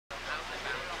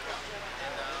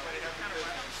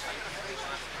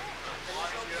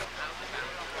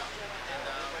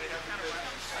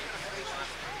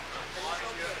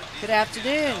Good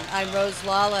afternoon. I'm Rose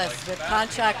Lawless with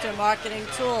Contractor Marketing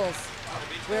Tools.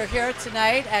 We're here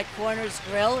tonight at Corners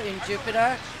Grill in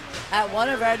Jupiter at one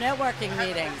of our networking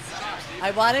meetings. I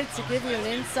wanted to give you an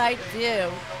insight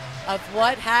view of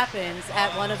what happens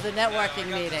at one of the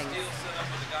networking meetings.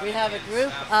 We have a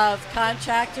group of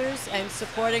contractors and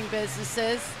supporting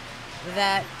businesses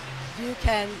that you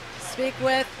can speak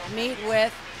with, meet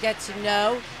with, get to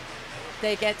know.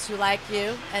 They get to like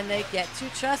you and they get to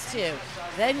trust you.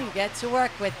 Then you get to work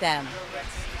with them.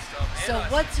 So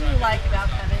what do you like about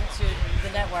coming to the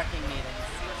networking meetings?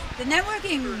 The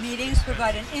networking meetings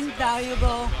provide an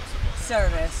invaluable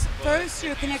service. First,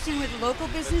 you're connecting with local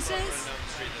businesses.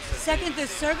 Second, the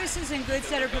services and goods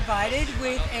that are provided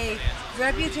with a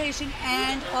reputation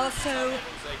and also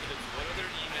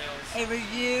a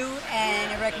review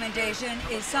and a recommendation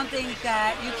is something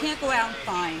that you can't go out and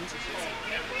find.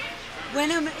 When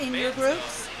I'm in your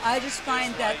groups, I just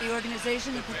find that the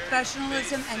organization, the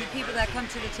professionalism, and the people that come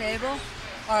to the table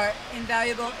are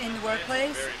invaluable in the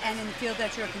workplace and in the field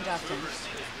that you're conducting.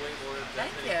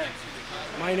 Thank you.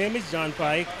 My name is John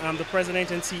Pike. I'm the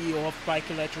president and CEO of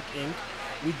Pike Electric Inc.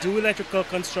 We do electrical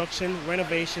construction,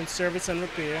 renovation, service and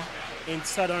repair in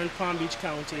southern Palm Beach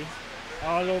County,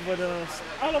 all over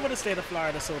the state of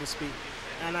Florida, so to speak.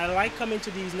 And I like coming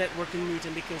to these networking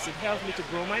meetings because it helps me to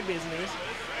grow my business,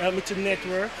 help me to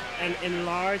network and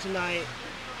enlarge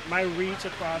my reach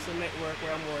across the network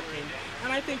where I'm working.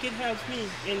 And I think it helps me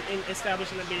in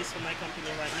establishing a base for my company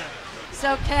right now.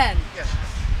 So Ken, Yes.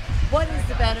 what is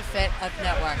the benefit of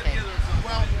networking?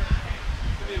 Well,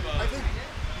 I think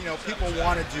people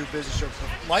want to do business or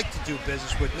like to do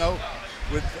business with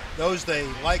those they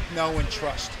like, know, and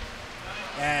trust.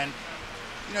 And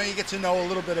you get to know a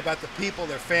little bit about the people,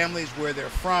 their families, where they're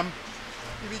from.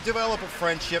 You develop a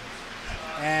friendship,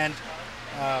 and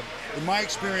in my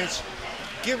experience,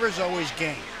 givers always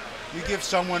gain. You give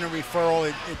someone a referral,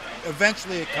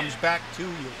 eventually it comes back to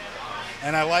you.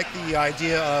 And I like the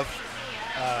idea of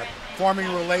forming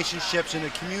relationships in the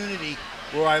community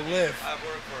where I live,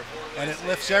 and it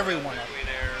lifts everyone up.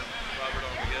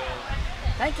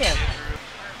 Thank you.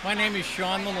 My name is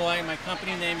Sean Malloy. My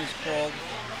company name is called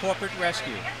Corporate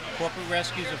Rescue. Corporate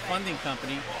Rescue is a funding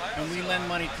company, and we lend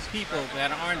money to people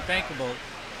that aren't bankable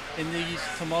in these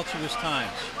tumultuous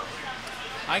times.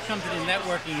 I come to the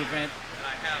networking event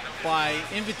by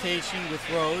invitation with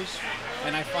Rose,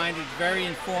 and I find it very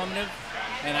informative,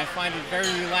 and I find it very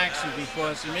relaxing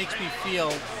because it makes me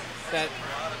feel that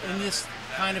in this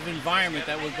kind of environment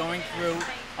that we're going through,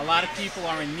 a lot of people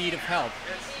are in need of help.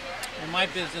 In my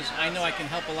business, I know I can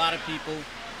help a lot of people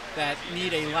that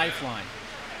need a lifeline.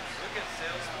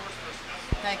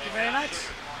 Thank you very much.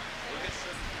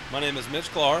 My name is Mitch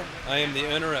Clark. I am the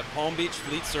owner at Palm Beach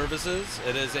Fleet Services.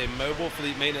 It is a mobile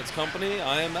fleet maintenance company.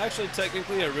 I am actually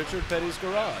technically at Richard Petty's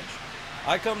garage.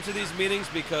 I come to these meetings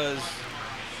because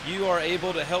you are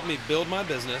able to help me build my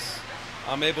business.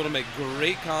 I'm able to make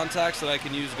great contacts that I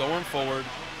can use going forward.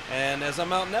 And as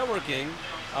I'm out networking,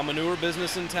 I'm a newer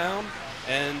business in town,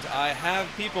 and I have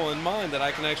people in mind that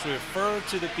I can actually refer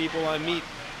to the people I meet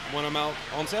when I'm out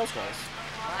on sales calls.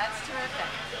 Well, that's terrific.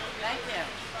 Thank you.